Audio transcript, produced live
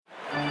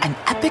An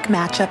epic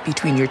matchup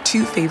between your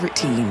two favorite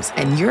teams,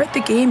 and you're at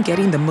the game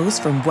getting the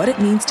most from what it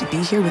means to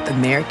be here with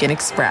American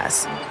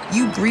Express.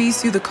 You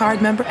breeze through the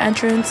card member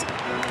entrance,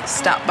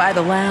 stop by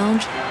the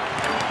lounge.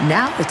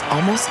 Now it's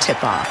almost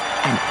tip-off,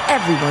 and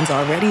everyone's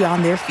already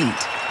on their feet.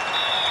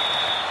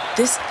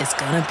 This is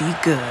gonna be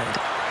good.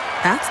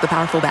 That's the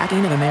powerful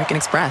backing of American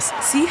Express.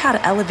 See how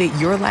to elevate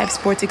your live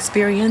sports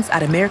experience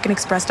at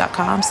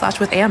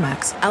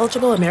americanexpress.com/withAmex.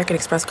 Eligible American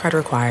Express card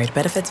required.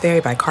 Benefits vary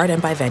by card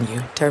and by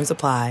venue. Terms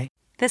apply.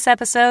 This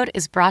episode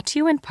is brought to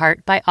you in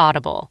part by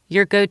Audible,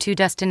 your go-to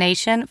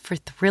destination for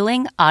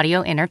thrilling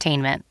audio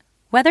entertainment.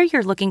 Whether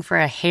you're looking for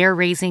a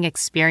hair-raising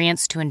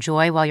experience to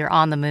enjoy while you're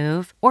on the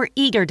move or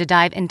eager to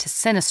dive into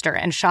sinister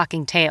and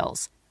shocking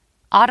tales,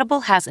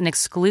 Audible has an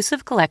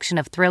exclusive collection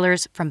of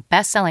thrillers from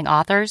best-selling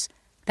authors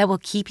that will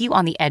keep you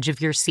on the edge of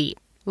your seat,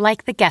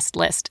 like The Guest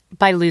List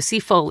by Lucy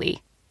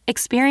Foley.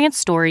 Experience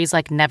stories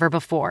like never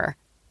before,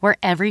 where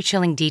every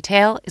chilling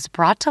detail is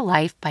brought to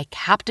life by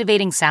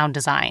captivating sound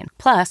design.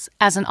 Plus,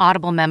 as an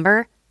Audible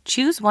member,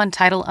 choose one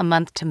title a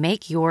month to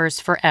make yours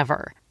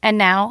forever. And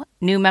now,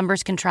 new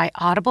members can try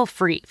Audible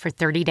free for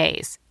 30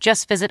 days.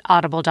 Just visit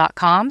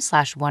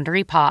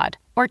audible.com/WonderyPod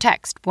or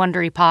text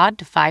WonderyPod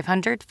to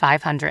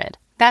 500-500.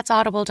 That's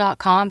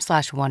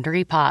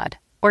audible.com/WonderyPod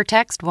or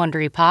text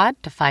WonderyPod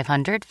to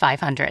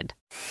 500-500.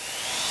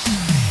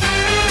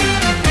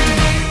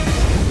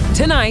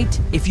 Tonight,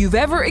 if you've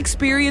ever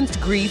experienced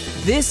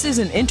grief, this is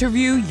an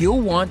interview you'll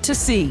want to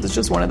see. It's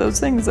just one of those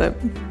things that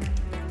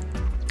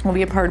will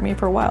be a part of me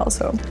for a while,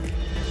 so.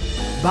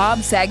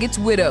 Bob Saget's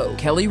widow,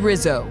 Kelly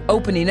Rizzo,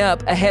 opening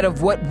up ahead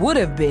of what would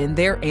have been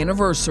their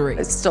anniversary.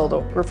 I still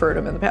don't refer to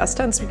him in the past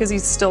tense because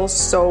he's still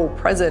so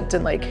present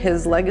and like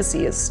his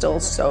legacy is still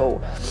so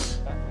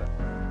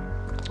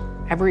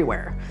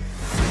everywhere.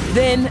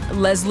 Then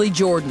Leslie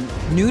Jordan,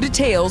 new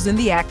details in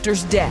the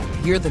actor's death.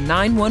 Hear the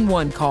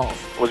 911 call.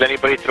 Was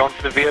anybody thrown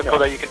from the vehicle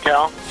that you can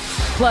tell?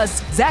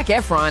 Plus, Zac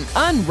Efron,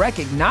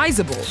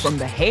 unrecognizable from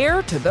the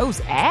hair to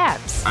those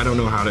abs. I don't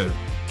know how to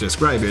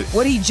describe it.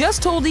 What he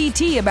just told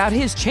E.T. about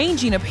his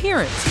changing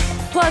appearance.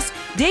 Plus,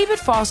 David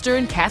Foster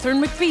and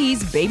Katharine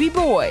McPhee's baby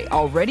boy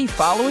already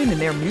following in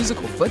their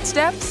musical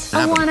footsteps.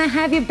 I want to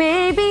have your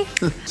baby.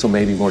 So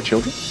maybe more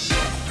children?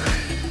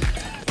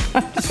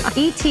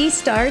 E.T.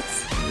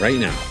 starts Right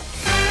now.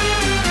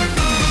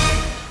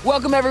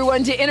 Welcome,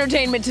 everyone, to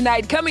Entertainment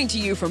Tonight, coming to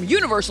you from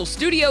Universal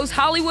Studios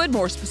Hollywood,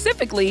 more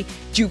specifically,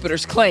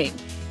 Jupiter's Claim.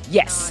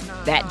 Yes,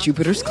 that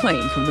Jupiter's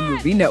Claim from the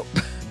movie Nope.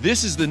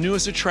 This is the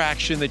newest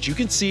attraction that you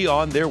can see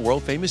on their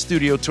world-famous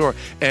studio tour.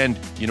 And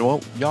you know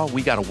what, y'all?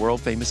 We got a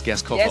world-famous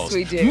guest co-host. Yes,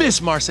 we do.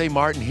 Miss Marseille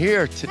Martin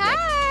here today.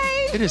 Hi.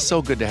 It is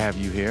so good to have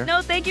you here.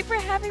 No, thank you for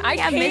having me.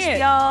 I miss can't.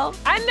 y'all.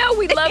 I know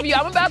we love you.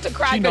 I'm about to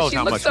cry She because knows she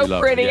how looks much we so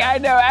love her, pretty. yeah. I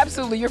know,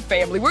 absolutely. Your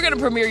family. We're going to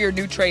premiere your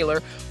new trailer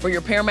for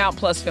your Paramount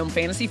Plus film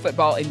Fantasy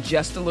Football in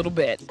just a little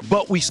bit.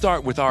 But we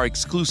start with our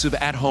exclusive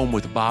At Home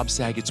with Bob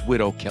Saget's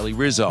widow, Kelly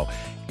Rizzo.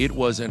 It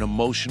was an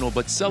emotional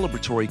but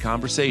celebratory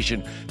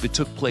conversation that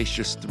took place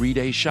just 3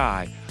 days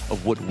shy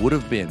of what would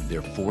have been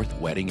their 4th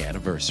wedding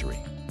anniversary.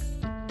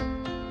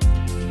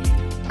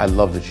 I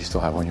love that you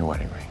still have on your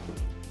wedding ring.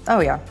 Oh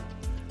yeah.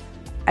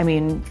 I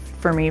mean,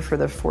 for me, for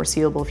the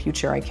foreseeable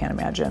future, I can't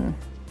imagine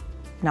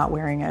not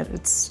wearing it.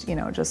 It's,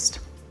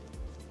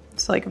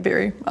 it's like a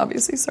very,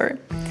 obviously, sorry.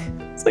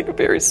 It's like a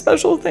very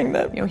special thing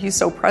that, he's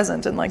so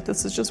present and like,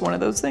 this is just one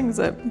of those things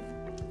that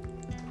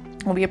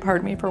will be a part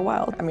of me for a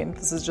while. I mean,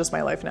 this is just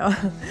my life now.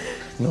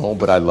 No,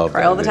 but I love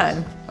Cry that. all the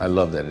time. I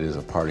love that it is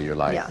a part of your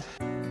life. Yeah.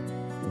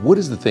 What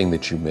is the thing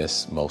that you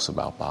miss most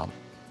about Bob?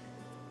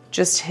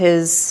 Just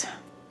his,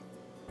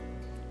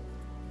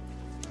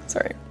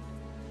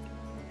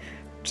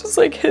 just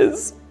like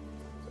his,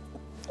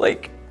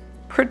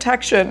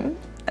 protection.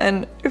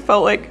 And it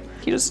felt like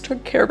he just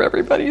took care of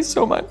everybody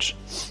so much.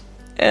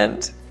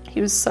 And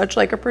he was such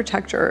like a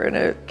protector and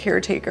a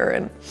caretaker,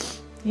 and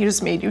he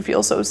just made you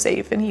feel so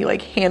safe, and he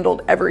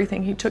handled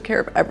everything. He took care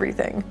of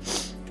everything.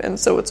 And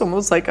so it's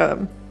almost like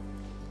a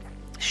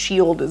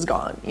shield is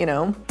gone,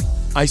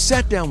 I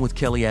sat down with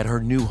Kelly at her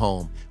new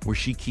home, where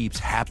she keeps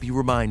happy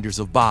reminders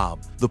of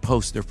Bob, the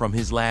poster from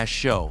his last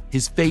show,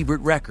 his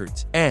favorite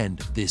records, and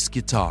this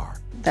guitar.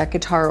 That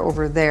guitar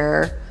over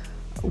there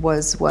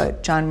was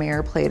what John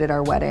Mayer played at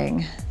our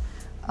wedding,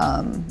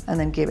 and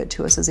then gave it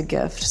to us as a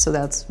gift. So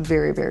that's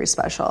very, very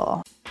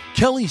special.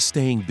 Kelly's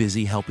staying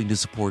busy helping to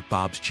support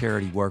Bob's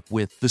charity work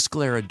with the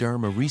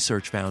Scleroderma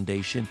Research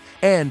Foundation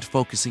and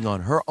focusing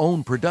on her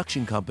own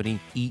production company,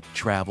 Eat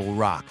Travel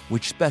Rock,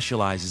 which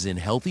specializes in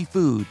healthy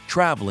food,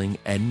 traveling,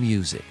 and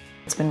music.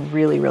 It's been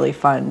really, really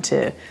fun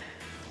to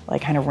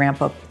kind of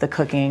ramp up the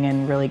cooking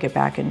and really get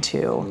back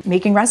into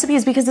making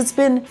recipes because it's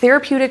been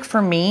therapeutic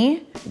for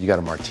me. You got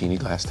a martini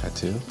glass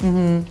tattoo?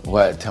 Mm-hmm.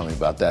 What? Tell me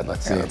about that.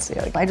 Let's see. Let's see.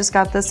 I just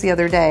got this the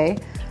other day,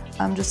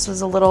 just as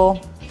a little,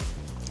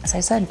 as I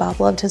said, Bob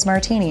loved his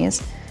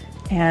martinis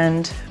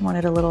and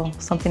wanted a little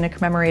something to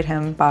commemorate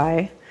him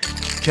by.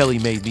 Kelly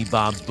made me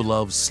Bob's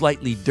beloved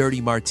slightly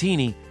dirty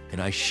martini, and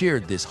I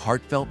shared this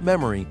heartfelt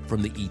memory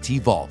from the E.T.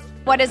 vault.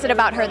 What is it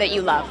about her that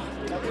you love?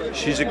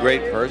 she's a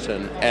great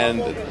person,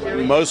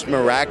 and most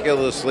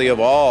miraculously of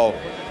all,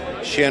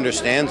 she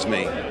understands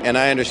me, and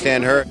I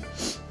understand her.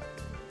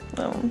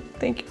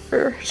 Thank you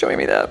for showing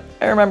me that.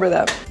 I remember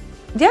that.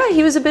 Yeah,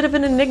 he was a bit of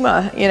an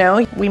enigma, you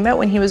know. We met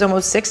when he was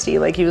almost 60,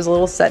 like he was a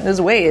little set in his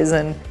ways,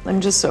 and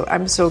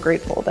I'm so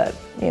grateful that,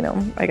 you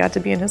know, I got to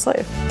be in his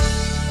life.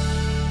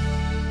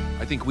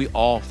 I think we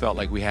all felt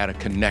like we had a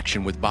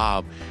connection with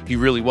Bob. He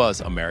really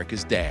was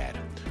America's dad.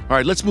 All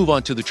right, let's move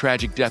on to the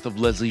tragic death of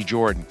Leslie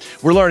Jordan.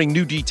 We're learning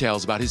new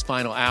details about his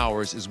final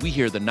hours as we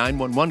hear the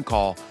 911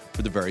 call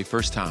for the very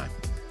first time.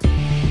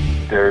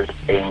 There's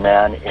a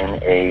man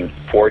in a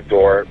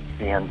four-door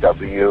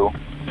BMW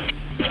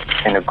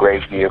in a gray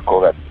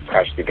vehicle that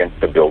crashed against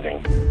the building.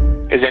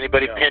 Is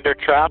anybody pinned or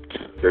trapped?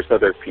 There's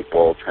other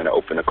people trying to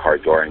open the car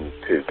door and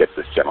to get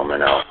this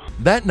gentleman out.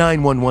 That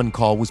 911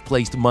 call was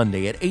placed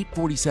Monday at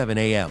 8:47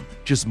 a.m.,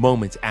 just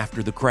moments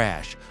after the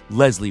crash.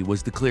 Leslie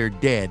was declared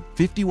dead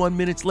 51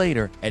 minutes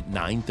later at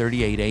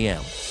 9:38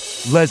 a.m.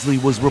 Leslie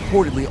was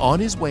reportedly on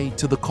his way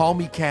to the Call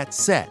Me Kat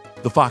set.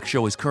 The Fox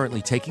show is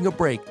currently taking a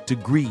break to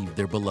grieve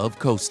their beloved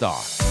co-star.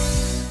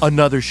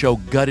 Another show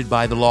gutted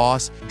by the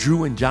loss,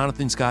 Drew and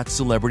Jonathan Scott's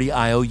Celebrity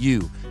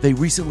IOU. They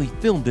recently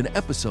filmed an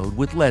episode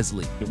with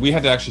Leslie. We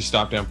had to actually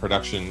stop down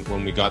production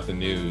when we got the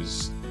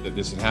news that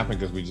this had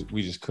happened because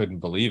we just couldn't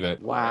believe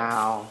it.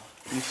 Wow,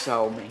 you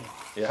sold me.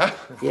 Yeah?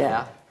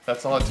 Yeah.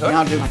 That's all it took?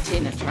 Now do my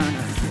Tina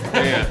Turner.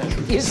 Yeah.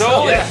 You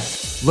sold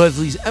it.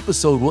 Leslie's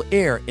episode will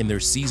air in their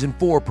season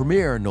 4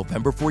 premiere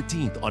November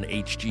 14th on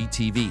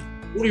HGTV.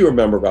 What do you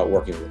remember about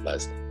working with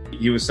Leslie?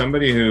 He was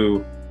somebody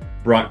who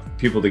brought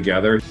people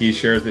together. He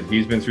shares that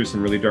he's been through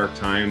some really dark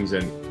times,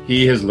 and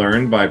he has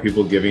learned by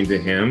people giving to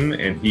him,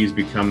 and he's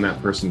become that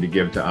person to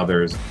give to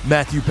others.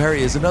 Matthew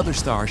Perry is another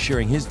star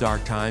sharing his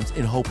dark times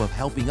in hope of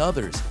helping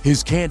others.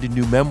 His candid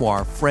new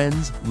memoir,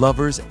 Friends,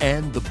 Lovers,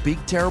 and the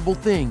Big Terrible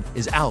Thing,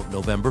 is out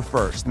November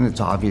 1st. And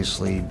it's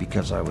obviously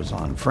because I was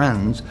on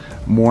Friends,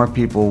 more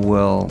people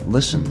will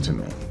listen to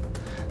me.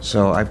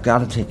 So I've got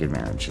to take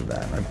advantage of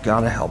that. I've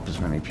got to help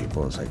as many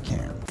people as I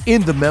can.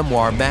 In the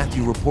memoir,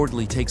 Matthew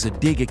reportedly takes a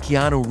dig at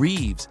Keanu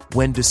Reeves.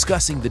 When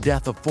discussing the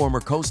death of former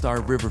co-star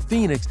River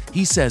Phoenix,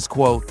 he says,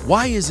 quote,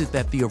 "Why is it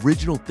that the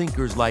original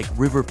thinkers like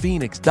River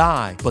Phoenix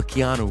die, but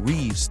Keanu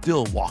Reeves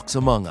still walks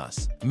among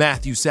us?"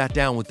 Matthew sat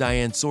down with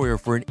Diane Sawyer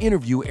for an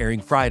interview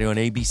airing Friday on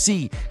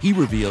ABC. He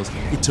reveals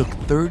it took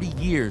 30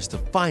 years to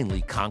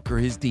finally conquer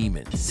his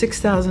demons.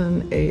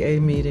 6,000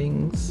 AA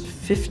meetings,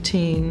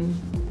 15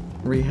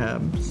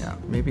 rehabs,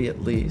 maybe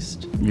at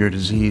least. Your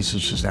disease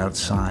is just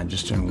outside,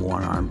 just doing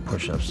one-arm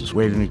push-ups, just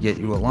waiting to get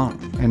you alone.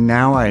 And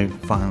now I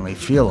finally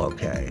feel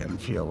okay and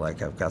feel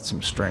like I've got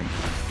some strength.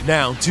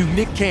 Now to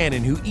Nick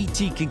Cannon, who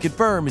E.T. can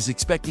confirm is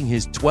expecting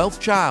his 12th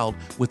child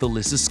with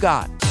Alyssa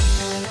Scott.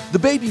 The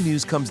baby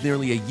news comes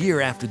nearly a year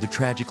after the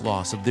tragic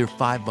loss of their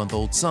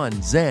 5-month-old son,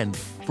 Zen,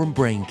 from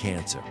brain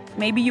cancer.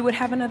 Maybe you would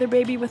have another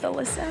baby with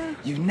Alyssa?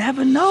 You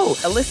never know.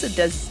 Alyssa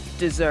does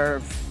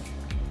deserve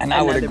And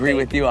I would agree baby.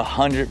 with you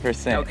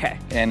 100%. Okay.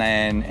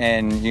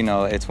 And you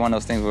know, it's one of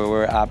those things where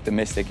we're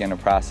optimistic in the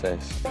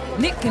process.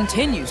 Nick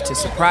continues to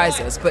surprise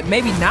us, but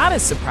maybe not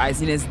as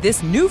surprising as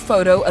this new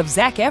photo of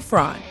Zac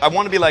Efron. I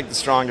want to be like the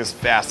strongest,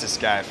 fastest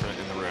guy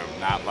in the room,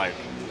 not like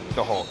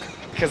the Hulk.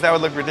 Because that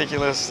would look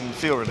ridiculous and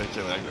feel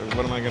ridiculous.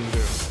 What am I going to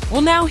do?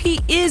 Well, now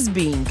he is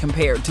being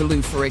compared to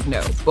Lou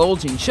Ferrigno.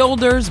 Bulging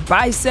shoulders,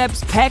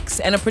 biceps,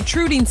 pecs, and a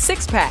protruding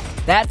six-pack.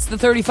 That's the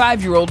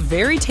 35-year-old,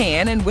 very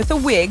tan and with a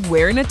wig,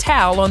 wearing a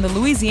towel on the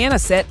Louisiana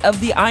set of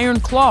The Iron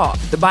Claw.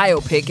 The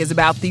biopic is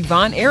about the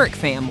Von Erich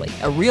family,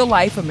 a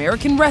real-life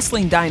American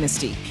wrestling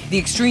dynasty. The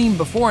extreme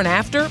before and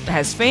after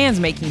has fans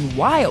making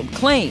wild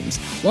claims.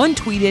 One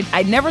tweeted,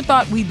 "I never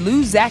thought we'd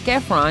lose Zac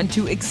Efron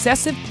to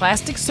excessive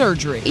plastic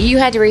surgery." You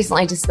had to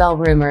recently dispel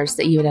rumors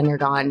that you had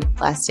undergone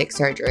plastic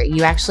surgery.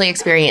 You actually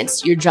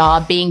experienced your jaw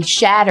being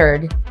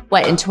shattered,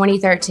 in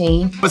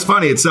 2013? It's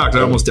funny, it sucked.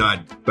 I almost died,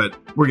 but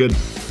we're good.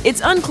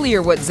 It's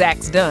unclear what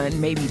Zac's done.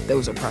 Maybe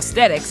those are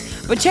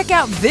prosthetics. But check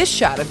out this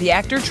shot of the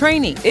actor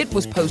training. It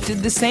was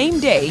posted the same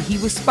day he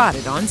was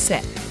spotted on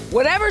set.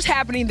 Whatever's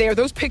happening there,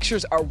 those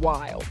pictures are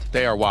wild.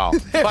 They are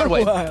wild. By the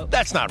way, wild.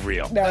 That's not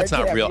real. No, That's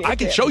not real. I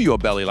can show you a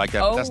belly like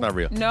that, but that's not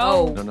real.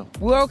 No.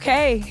 We're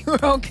okay. We're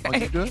okay. Oh,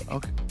 you good?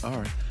 Okay. All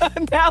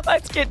right. Now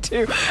let's get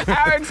to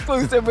our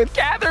exclusive with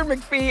Catherine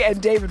McPhee and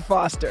David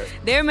Foster.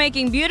 They're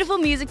making beautiful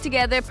music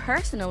together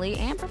personally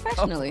and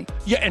professionally.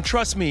 Yeah, and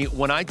trust me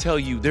when I tell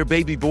you their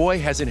baby boy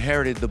has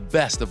inherited the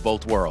best of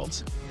both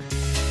worlds.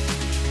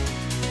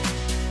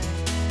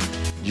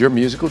 You're a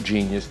musical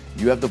genius.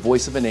 You have the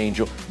voice of an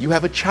angel. You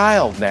have a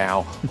child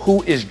now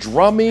who is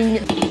drumming.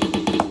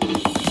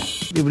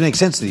 It would make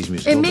sense to these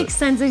musicals. It makes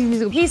sense that he's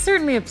musical. He's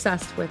certainly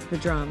obsessed with the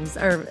drums,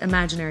 or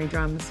imaginary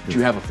drums. Do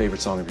you have a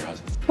favorite song of your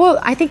husband? Well,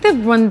 I think the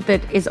one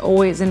that is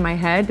always in my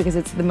head, because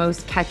it's the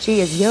most catchy,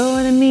 is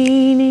 "You're the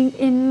meaning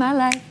in my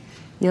life.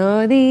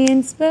 You're the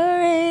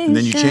inspiration." And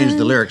then you change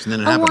the lyrics, and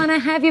then it happened. I wanna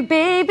have your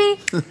baby.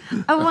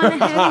 I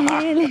wanna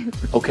have you.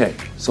 Okay,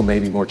 so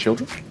maybe more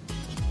children?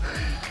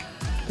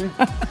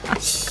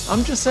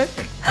 I'm just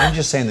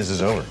saying this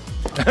is over.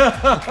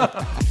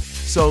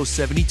 So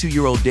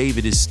 72-year-old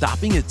David is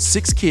stopping at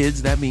 6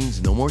 kids. That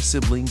means no more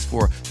siblings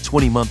for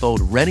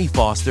 20-month-old Rennie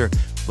Foster.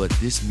 But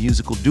this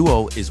musical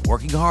duo is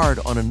working hard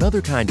on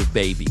another kind of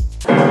baby.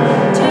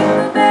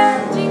 Jingle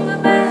bell,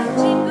 jingle bell,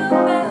 jingle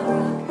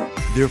bell.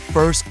 Their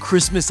first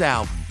Christmas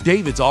album.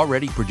 David's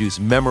already produced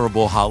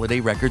memorable holiday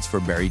records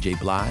for Mary J.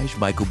 Blige,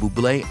 Michael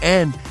Bublé,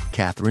 and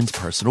Catherine's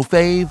personal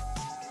fave.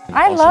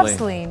 I love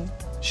Celine.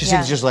 She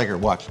sings just like her.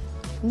 Watch.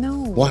 No.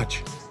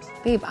 Watch.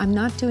 Babe, I'm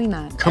not doing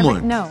that. Come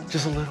on. No.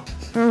 Just a little.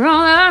 For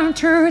all the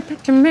truth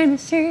that you made me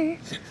see,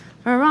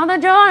 for all the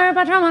joy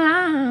but from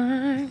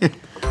my life.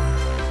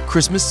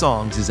 Christmas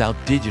Songs is out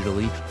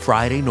digitally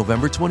Friday,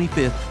 November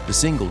 25th. The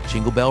single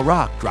Jingle Bell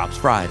Rock drops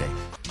Friday.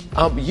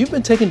 You've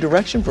been taking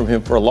direction from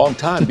him for a long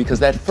time because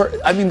the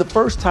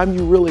first time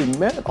you really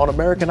met on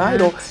American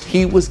Idol,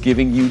 he was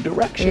giving you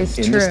direction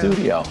in the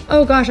studio.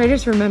 Oh gosh, I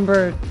just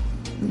remember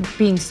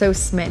being so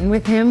smitten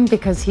with him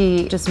because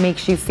he just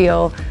makes you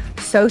feel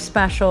so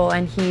special,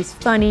 and he's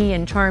funny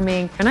and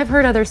charming. And I've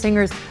heard other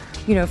singers,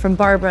 you know, from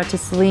Barbara to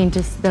Celine,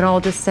 that all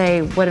just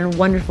say what a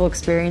wonderful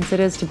experience it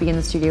is to be in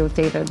the studio with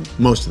David.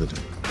 Most of the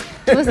time.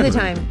 Most of the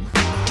time.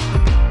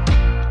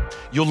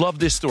 You'll love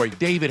this story.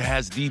 David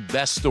has the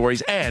best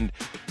stories, and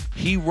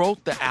he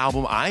wrote the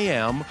album I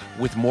Am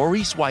with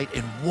Maurice White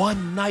in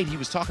one night. He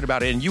was talking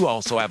about it, and you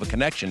also have a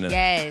connection.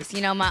 Yes,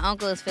 you know, my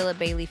uncle is Philip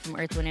Bailey from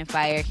Earth, Wind &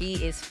 Fire. He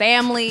is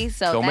family,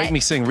 so Don't make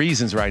me sing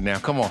Reasons right now.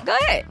 Come on. Go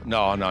ahead.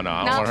 No. No? No.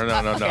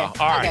 Okay. All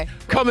right,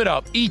 coming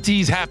up,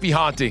 E.T.'s Happy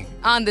Haunting.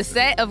 On the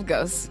set of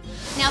Ghosts.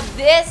 Now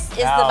this is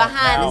the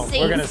behind the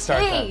scenes. We're gonna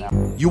start that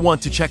now. You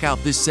want to check out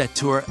this set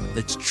tour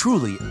that's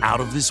truly out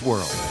of this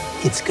world.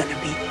 It's gonna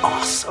be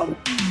awesome.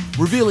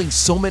 Revealing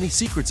so many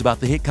secrets about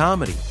the hit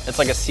comedy. It's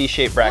like a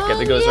C-shaped bracket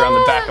that goes around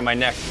the back of my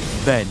neck.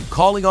 Then,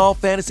 calling all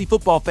fantasy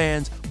football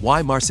fans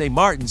why Marseille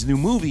Martin's new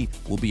movie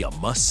will be a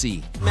must-see.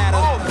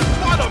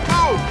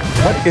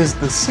 What is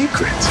the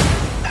secret?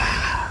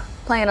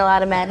 Playing a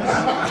lot of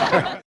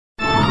Madden.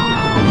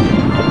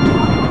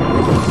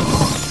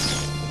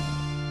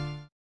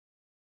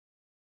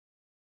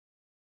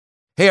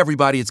 Hey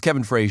everybody, it's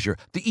Kevin Frazier.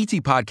 The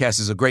ET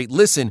Podcast is a great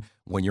listen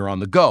when you're on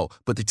the go,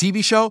 but the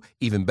TV show,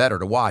 even better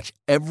to watch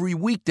every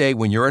weekday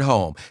when you're at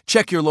home.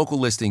 Check your local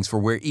listings for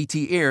where ET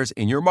airs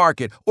in your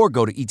market or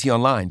go to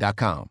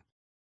etonline.com.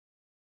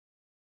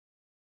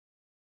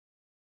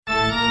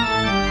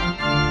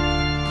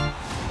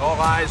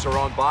 All eyes are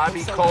on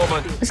Bobby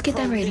Coleman. Let's get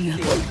that radio.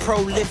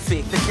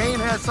 Prolific. The game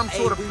has some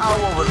sort of power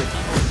over it.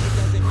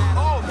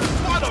 Oh,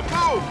 what a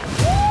move!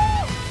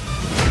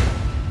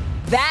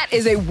 That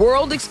is a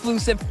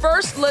world-exclusive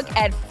first look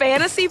at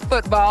fantasy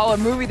football, a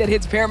movie that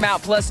hits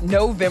Paramount Plus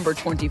November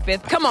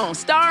 25th. Come on,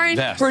 starring,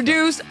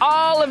 produced,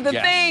 all of the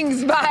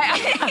things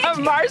by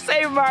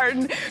Marseille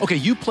Martin. Okay,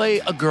 you play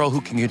a girl who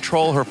can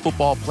control her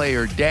football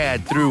player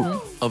dad through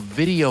a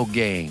video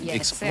game. Yes,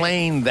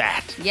 Explain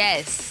that.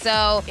 Yes.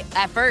 So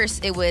at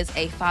first it was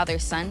a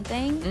father-son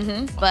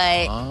thing,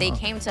 but they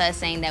came to us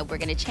saying that we're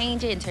going to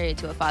change it and turn it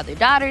into a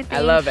father-daughter thing.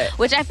 I love it.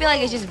 Which I feel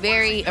like is just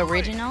very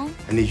original.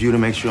 I need you to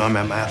make sure I'm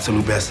at my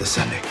absolute best this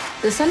Sunday.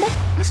 This Sunday?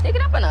 Let's stick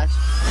it up a notch.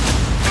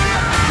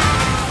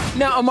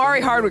 Now, Amari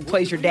Hardwick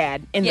plays your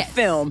dad in the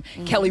film.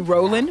 Kelly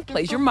Rowland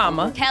plays your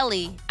mama.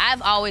 Kelly,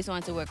 I've always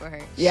wanted to work with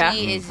her. Yeah?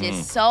 She is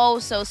just so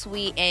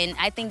sweet, and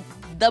I think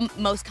the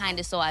most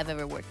kindest soul I've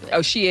ever worked with.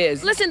 Oh, she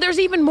is. Listen, there's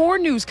even more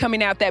news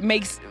coming out that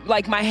makes,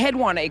 like, my head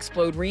want to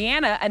explode.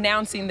 Rihanna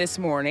announcing this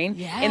morning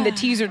in the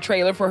teaser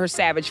trailer for her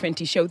Savage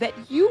Fenty show that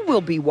you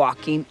will be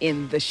walking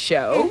in the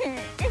show.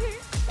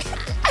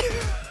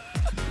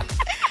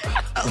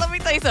 Let me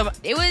tell you something.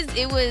 It was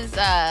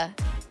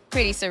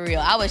pretty surreal.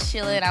 I was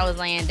chilling. I was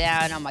laying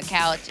down on my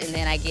couch, and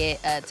then I get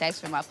a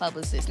text from my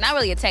publicist. Not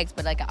really a text,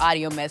 but like an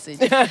audio message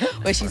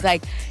where she's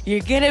like, "You're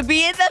gonna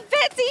be in the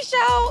Fenty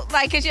show,"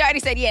 like, because she already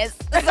said yes.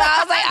 So I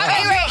was like,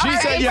 "Okay, great."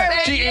 She said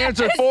yes. She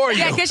answered for you.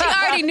 Yeah, because she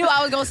already knew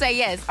I was gonna say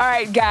yes. All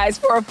right, guys,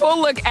 for a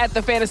full look at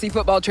the fantasy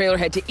football trailer,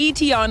 head to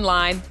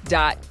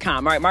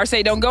etonline.com. All right,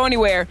 Marseille, don't go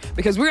anywhere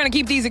because we're going to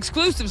keep these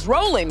exclusives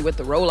rolling with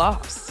the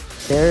roll-offs.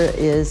 There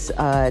is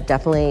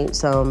definitely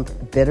some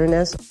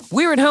bitterness.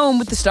 We're at home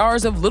with the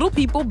stars of Little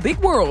People, Big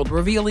World,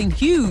 revealing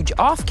huge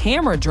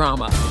off-camera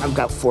drama. I've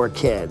got 4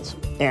 kids,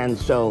 and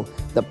so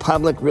the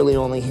public really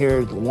only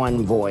hears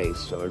one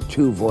voice or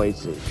 2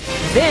 voices.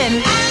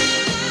 Then,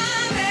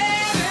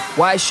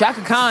 why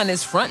Shaka Khan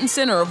is front and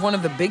center of one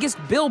of the biggest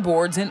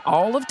billboards in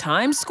all of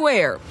Times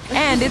Square.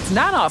 And it's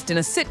not often a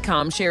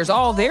sitcom shares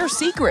all their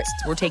secrets.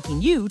 We're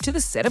taking you to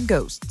the set of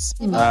Ghosts.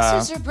 The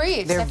monsters are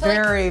briefs. They're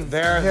very brief.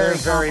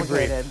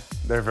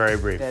 They're very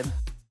brief.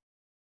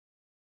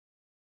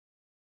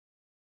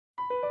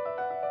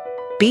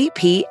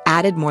 BP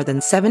added more than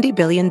 $70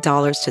 billion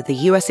to the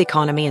U.S.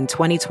 economy in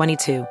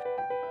 2022.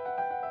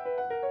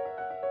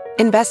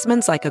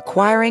 Investments like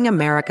acquiring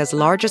America's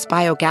largest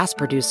biogas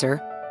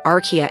producer,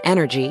 Archaea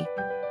Energy,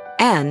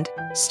 and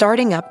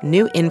starting up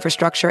new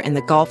infrastructure in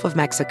the Gulf of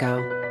Mexico.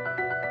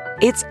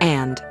 It's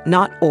and,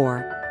 not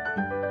or.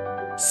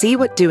 See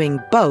what doing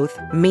both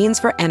means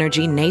for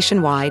energy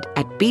nationwide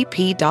at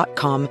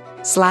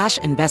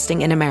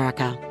bp.com/investing in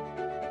America.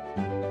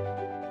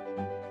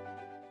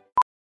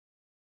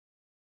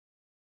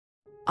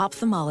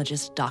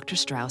 Ophthalmologist Dr.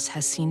 Strauss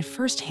has seen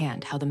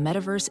firsthand how the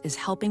metaverse is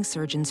helping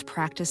surgeons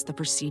practice the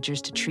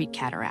procedures to treat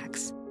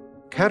cataracts.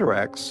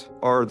 Cataracts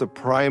are the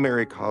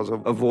primary cause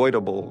of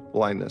avoidable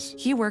blindness.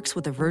 He works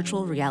with a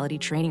virtual reality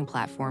training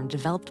platform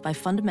developed by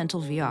Fundamental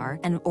VR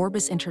and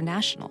Orbis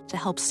International to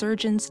help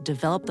surgeons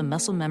develop the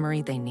muscle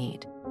memory they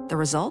need. The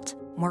result?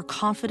 More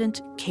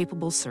confident,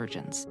 capable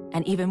surgeons.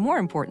 And even more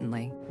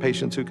importantly,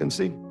 Patients who can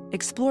see.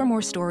 explore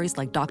more stories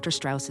like Dr.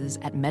 Strauss's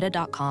at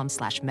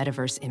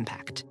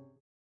meta.com/metaverseimpact.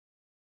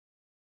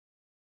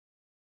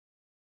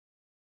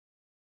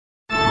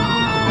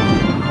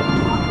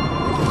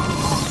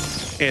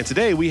 And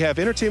today we have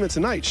Entertainment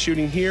Tonight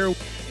shooting here.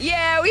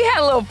 Yeah, we had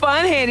a little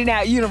fun handing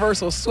out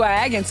Universal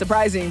swag and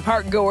surprising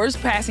park goers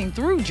passing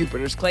through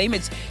Jupiter's Claim.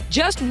 It's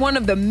just one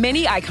of the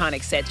many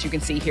iconic sets you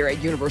can see here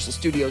at Universal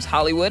Studios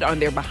Hollywood on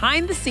their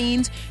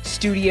behind-the-scenes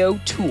studio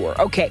tour.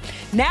 Okay,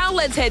 now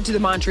let's head to the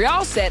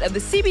Montreal set of the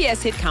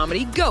CBS hit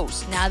comedy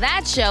Ghost. Now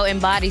that show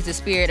embodies the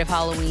spirit of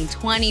Halloween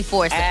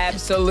 24/7.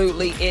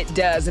 Absolutely it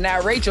does. And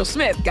now Rachel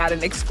Smith got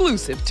an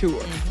exclusive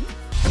tour.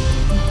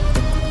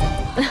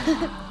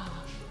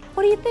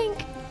 What do you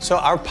think? So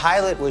our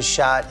pilot was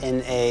shot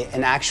in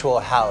an actual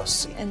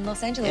house In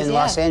Los Angeles, in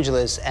Los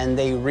Angeles, and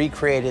they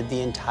recreated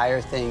the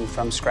entire thing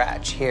from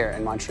scratch here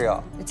in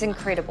Montreal. It's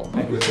incredible.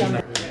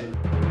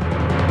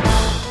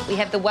 We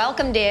have the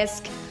welcome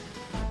desk.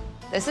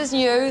 This is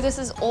new. This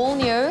is all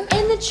new.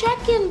 And the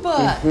check-in book.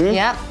 Mhm.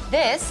 Yep.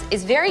 This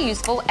is very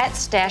useful at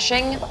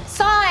stashing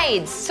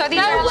sides. So these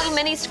are little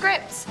mini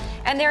scripts.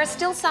 And there are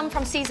still some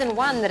from season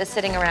 1 that are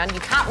sitting around. You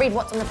can't read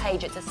what's on the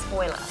page. It's a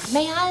spoiler.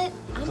 May I?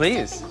 I'm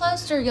Please. sitting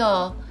closer,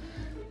 y'all.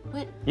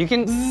 You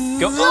can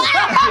go.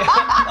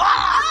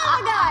 Oh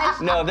my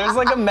gosh! No, there's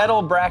like a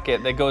metal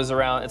bracket that goes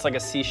around. It's like a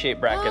C-shaped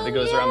bracket that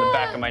goes around the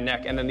back of my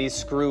neck, and then these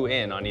screw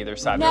in on either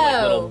side. They're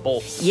like little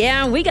bolts.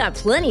 Yeah, we got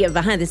plenty of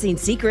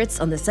behind-the-scenes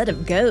secrets on the set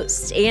of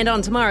Ghost. And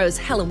on tomorrow's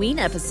Halloween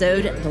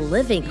episode, the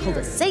living hold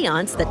a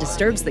seance that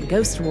disturbs the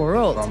ghost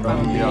world. No!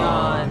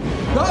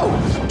 Oh,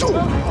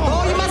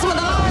 you messing with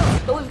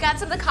us! But we've got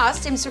some of the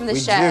costumes from the We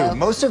show. do.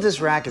 Most of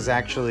this rack is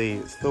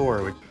actually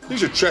Thor.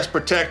 These are chest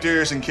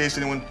protectors in case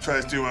anyone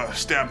tries to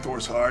stab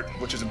Thor's heart,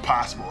 which is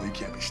impossible. He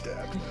can't be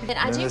stabbed. And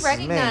I do This is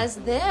recognize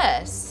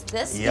this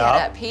Yup.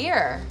 get up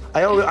here.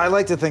 I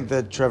like to think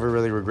that Trevor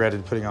really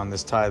regretted putting on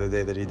this tie the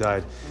day that he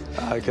died,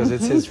 because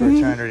it's his for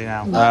eternity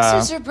now.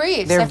 Boxers or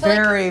briefs? They're I feel like-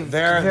 very,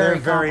 They're very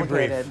very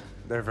brief. complicated.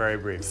 They're very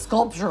brief.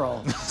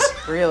 Sculptural,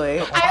 really.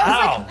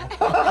 Wow.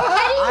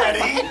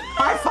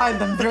 I find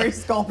them very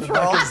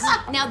sculptural.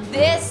 Now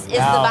this is the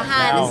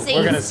behind the scenes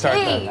We're gonna start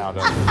that thing. now,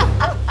 don't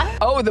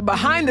Oh, the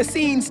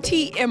behind-the-scenes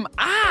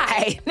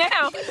TMI.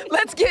 Now,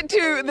 let's get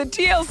to the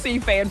TLC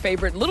fan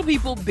favorite, Little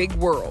People, Big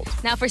World.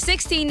 Now, for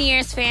 16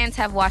 years, fans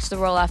have watched the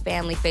Roloff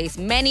family face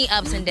many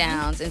ups and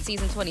downs, and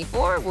season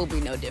 24 will be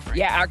no different.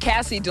 Yeah, our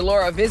Cassie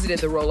Delora visited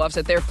the Roloffs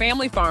at their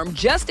family farm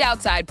just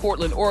outside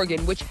Portland,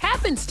 Oregon, which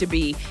happens to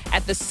be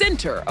at the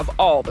center of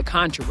all the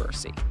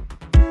controversy.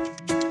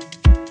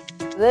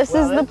 This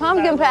is the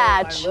pumpkin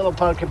patch. Little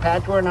pumpkin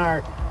patch. We're in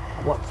our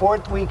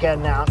 4th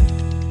weekend now.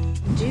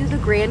 Do the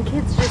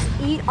grandkids just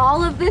eat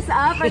all of this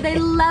up? Are they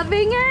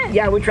loving it?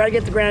 Yeah, we try to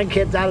get the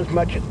grandkids out as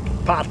much as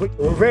possible.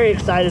 We're very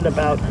excited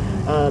about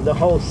the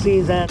whole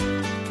season.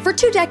 For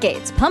 2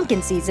 decades,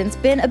 pumpkin season's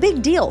been a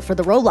big deal for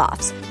the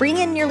Roloffs,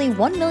 bringing in nearly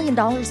 $1 million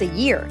a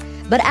year.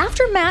 But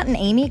after Matt and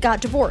Amy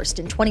got divorced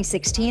in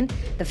 2016,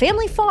 the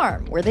family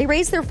farm, where they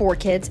raised their 4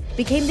 kids,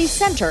 became the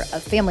center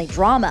of family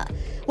drama.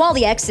 While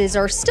the exes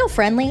are still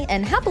friendly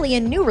and happily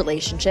in new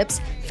relationships,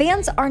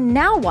 fans are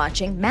now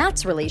watching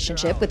Matt's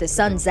relationship with his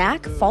son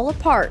Zach fall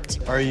apart.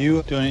 Are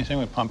you doing anything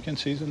with pumpkin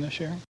season this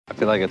year? I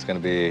feel like it's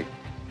going to be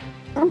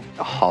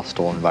a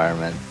hostile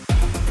environment.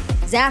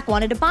 Zach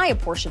wanted to buy a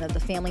portion of the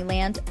family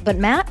land, but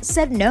Matt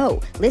said no,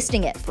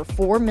 listing it for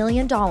 $4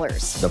 million.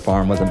 The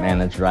farm wasn't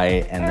managed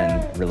right, and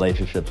then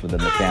relationships within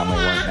the family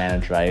weren't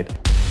managed right.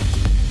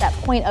 That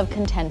point of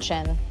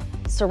contention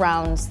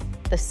surrounds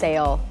the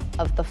sale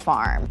of the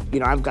farm.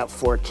 You know, I've got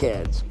 4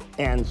 kids,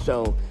 and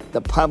so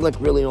the public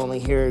really only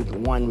hears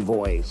one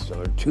voice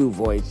or 2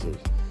 voices.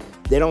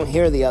 They don't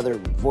hear the other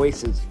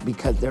voices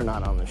because they're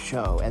not on the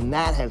show, and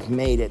that has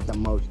made it the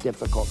most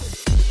difficult.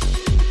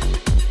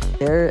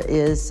 There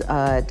is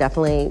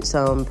definitely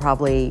some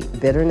probably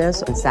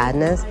bitterness and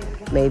sadness,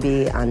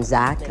 maybe on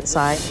Zach's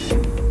side.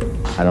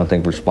 I don't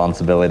think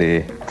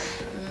responsibility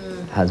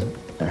has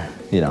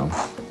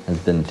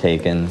been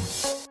taken.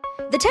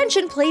 The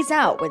tension plays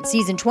out when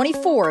season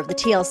 24 of the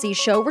TLC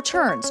show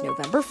returns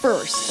November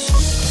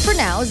 1st. For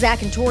now,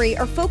 Zach and Tori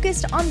are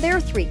focused on their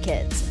 3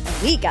 kids,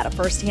 and we got a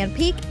first-hand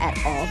peek at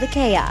all the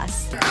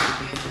chaos.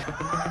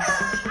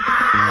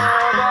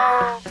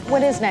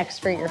 What is next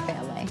for your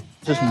family?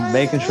 Just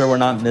making sure we're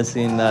not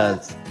missing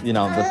the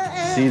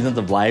seasons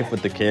of life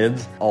with the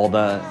kids, all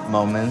the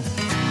moments.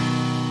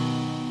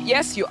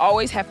 Yes, you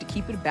always have to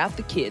keep it about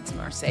the kids,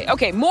 Marseille.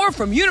 Okay, more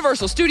from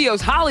Universal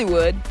Studios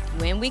Hollywood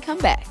when we come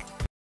back.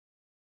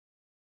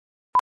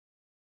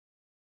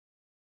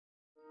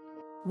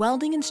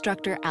 Welding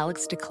instructor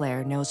Alex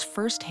DeClaire knows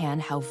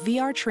firsthand how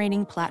VR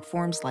training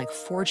platforms like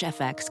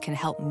ForgeFX can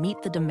help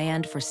meet the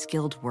demand for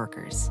skilled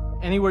workers.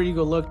 Anywhere you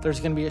go look, there's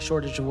going to be a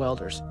shortage of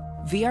welders.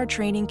 VR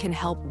training can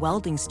help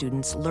welding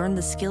students learn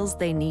the skills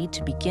they need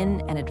to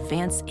begin and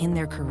advance in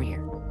their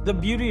career. The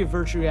beauty of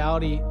virtual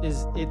reality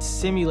is it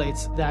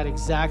simulates that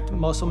exact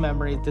muscle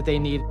memory that they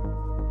need.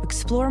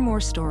 Explore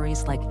more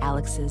stories like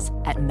Alex's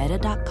at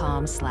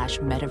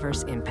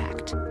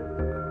meta.com/metaverseimpact.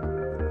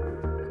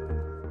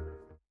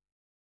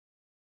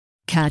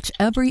 Catch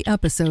every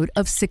episode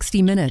of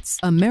 60 Minutes,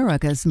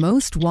 America's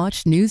most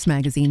watched news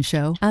magazine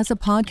show, as a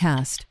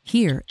podcast.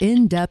 Hear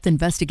in-depth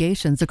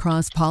investigations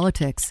across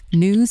politics,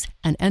 news,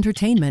 and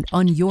entertainment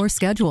on your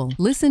schedule.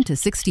 Listen to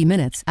 60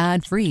 Minutes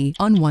ad-free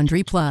on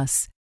Wondery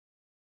Plus.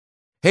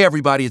 Hey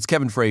everybody, it's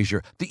Kevin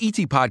Frazier. The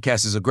ET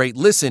Podcast is a great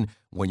listen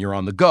when you're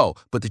on the go,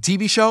 but the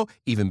TV show,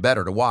 even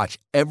better to watch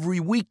every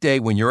weekday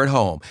when you're at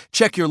home.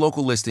 Check your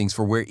local listings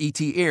for where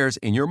ET airs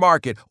in your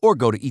market or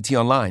go to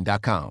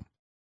etonline.com.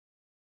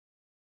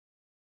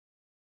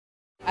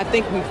 I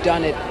think we've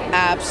done it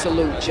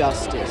absolute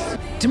justice.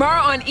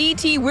 Tomorrow on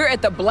ET, we're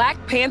at the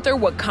Black Panther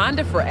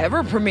Wakanda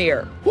Forever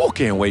premiere. Who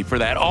can't wait for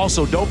that.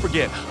 Also, don't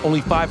forget, only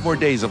 5 more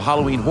days of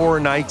Halloween Horror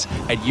Nights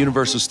at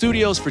Universal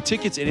Studios. For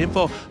tickets and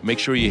info, make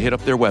sure you hit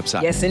up their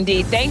website. Yes,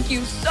 indeed. Thank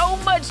you so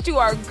much to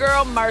our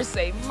girl,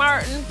 Marseille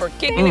Martin, for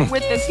kicking it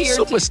with us here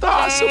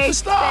Superstar.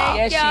 Yes,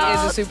 she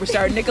is a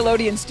superstar.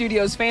 Nickelodeon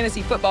Studios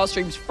Fantasy Football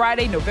streams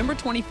Friday, November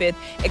 25th,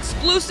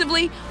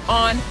 exclusively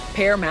on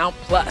Paramount+.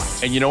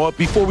 And you know what?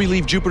 Before we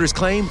leave Jupiter's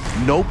Claim,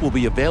 Nope will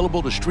be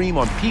available to stream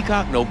on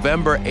Peacock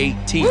November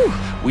 18th. Woo.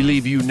 We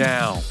leave you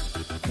now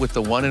with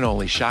the one and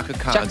only Shaka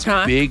Khan's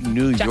big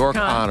New York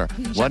honor.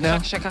 What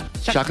now? Shaka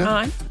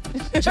Khan?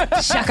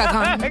 Shaka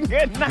Khan.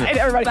 Good night,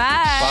 everybody.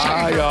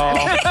 Bye, y'all.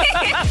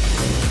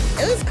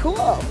 It was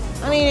cool.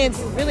 I mean, it's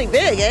really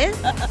big, eh?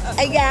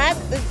 I got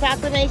this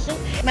proclamation.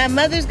 My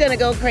mother's gonna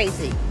go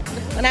crazy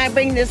when I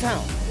bring this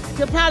home.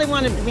 She'll probably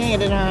want to be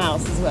in her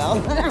house as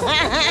well.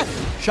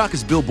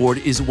 Shaka's billboard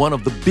is one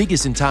of the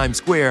biggest in Times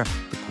Square.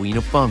 The Queen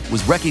of Funk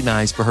was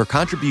recognized for her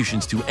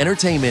contributions to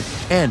entertainment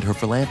and her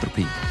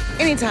philanthropy.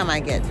 Anytime I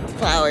get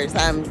flowers,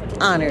 I'm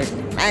honored.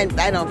 I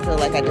don't feel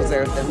like I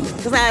deserve them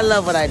because I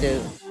love what I do.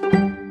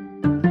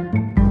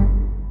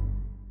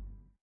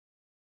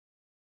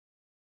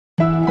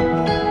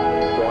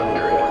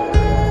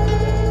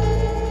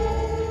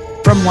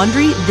 From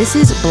Wondery, this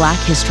is Black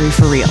History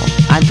for Real.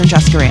 I'm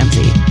Francesca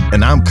Ramsey.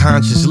 And I'm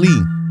Conscious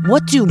Lee.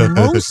 What do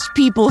most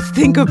people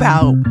think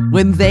about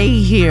when they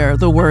hear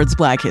the words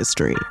Black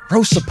History?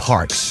 Rosa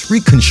Parks,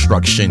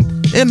 Reconstruction,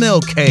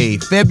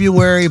 MLK,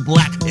 February,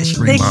 Black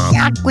History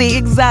Month.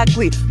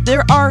 Exactly.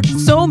 There are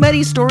so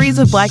many stories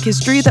of Black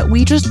history that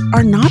we just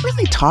are not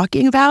really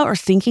talking about or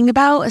thinking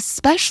about,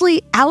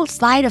 especially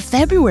outside of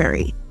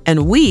February.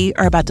 And we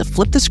are about to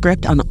flip the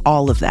script on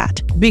all of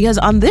that. Because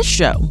on this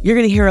show, you're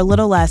going to hear a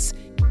little less,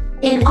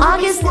 in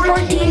August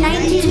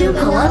 1492,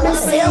 Columbus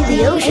sailed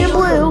the ocean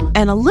blue.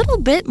 And a little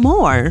bit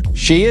more.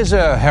 She is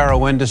a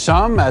heroine to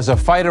some. As a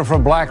fighter for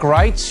black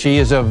rights, she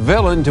is a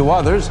villain to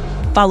others.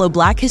 Follow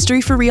Black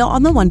History for Real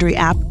on the Wondery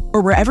app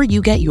or wherever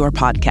you get your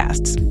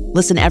podcasts.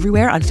 Listen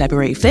everywhere on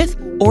February 5th,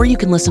 or you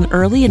can listen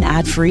early and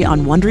ad-free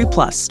on Wondery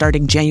Plus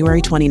starting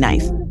January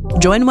 29th.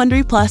 Join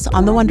Wondery Plus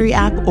on the Wondery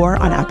app or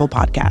on Apple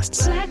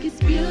Podcasts.